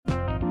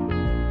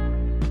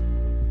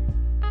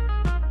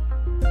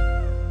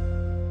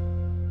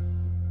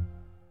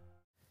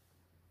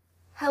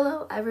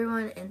Hello,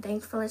 everyone, and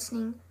thanks for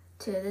listening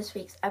to this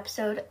week's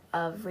episode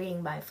of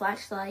Reading by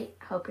Flashlight.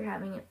 I hope you're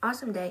having an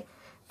awesome day.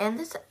 And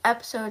this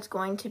episode is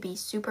going to be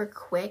super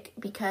quick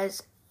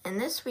because in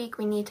this week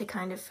we need to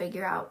kind of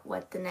figure out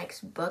what the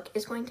next book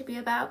is going to be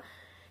about.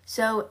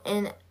 So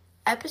in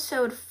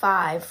episode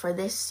 5 for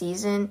this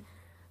season,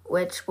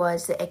 which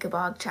was the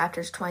Ichabod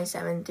chapters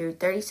 27 through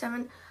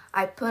 37,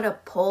 I put a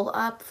poll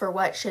up for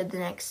what should the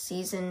next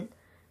season's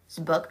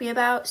book be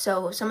about.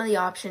 So some of the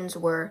options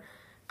were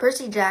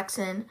Percy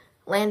Jackson,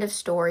 Land of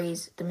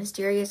Stories, The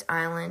Mysterious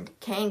Island,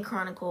 Kane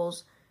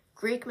Chronicles,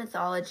 Greek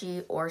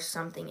mythology, or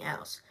something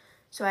else.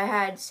 So I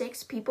had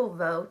 6 people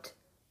vote.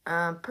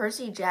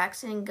 Percy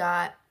Jackson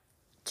got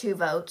 2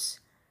 votes.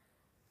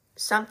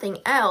 Something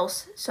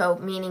else, so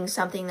meaning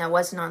something that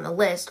wasn't on the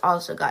list,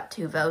 also got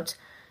 2 votes.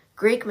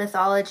 Greek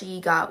mythology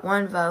got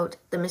 1 vote.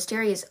 The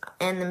Mysterious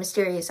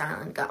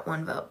Island got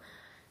 1 vote.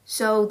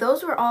 So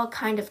those were all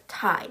kind of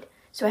tied.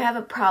 So I have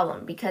a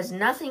problem because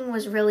nothing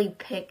was really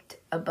picked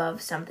above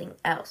something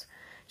else.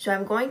 So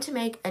I'm going to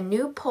make a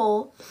new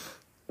poll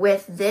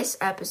with this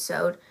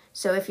episode.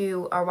 So if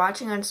you are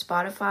watching on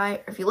Spotify,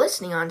 or if you're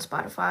listening on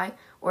Spotify,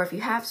 or if you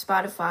have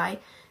Spotify,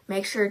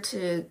 make sure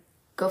to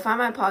go find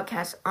my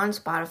podcast on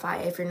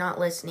Spotify. If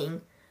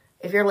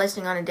you're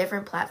listening on a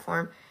different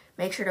platform,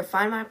 make sure to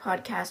find my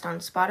podcast on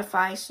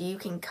Spotify so you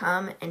can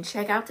come and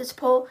check out this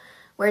poll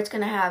where it's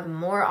going to have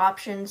more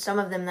options, some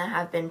of them that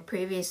have been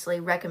previously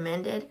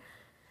recommended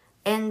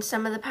in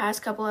some of the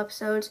past couple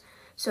episodes.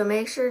 So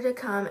make sure to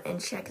come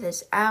and check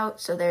this out.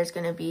 So there's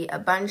going to be a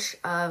bunch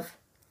of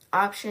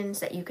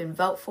options that you can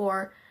vote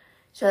for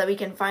so that we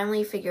can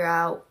finally figure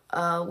out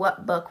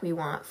what book we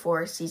want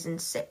for season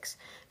 6.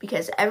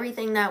 Because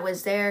everything that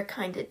was there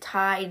kind of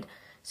tied,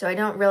 so I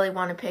don't really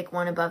want to pick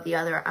one above the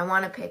other. I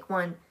want to pick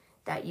one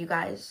that you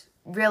guys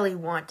really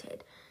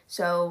wanted.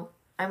 So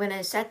I'm going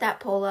to set that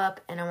poll up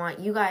and I want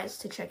you guys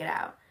to check it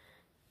out.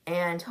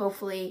 And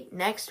hopefully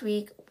next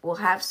week we'll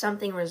have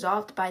something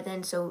resolved by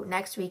then, so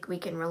next week we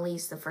can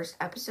release the first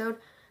episode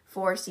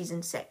for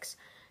season 6.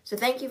 So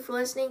thank you for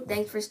listening.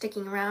 Thanks for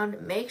sticking around.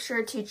 Make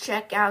sure to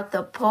check out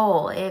the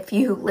poll if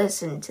you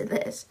listen to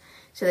this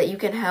so that you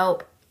can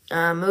help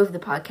move the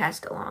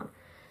podcast along.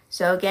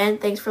 So again,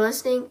 thanks for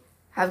listening.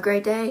 Have a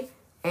great day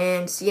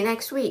and see you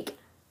next week.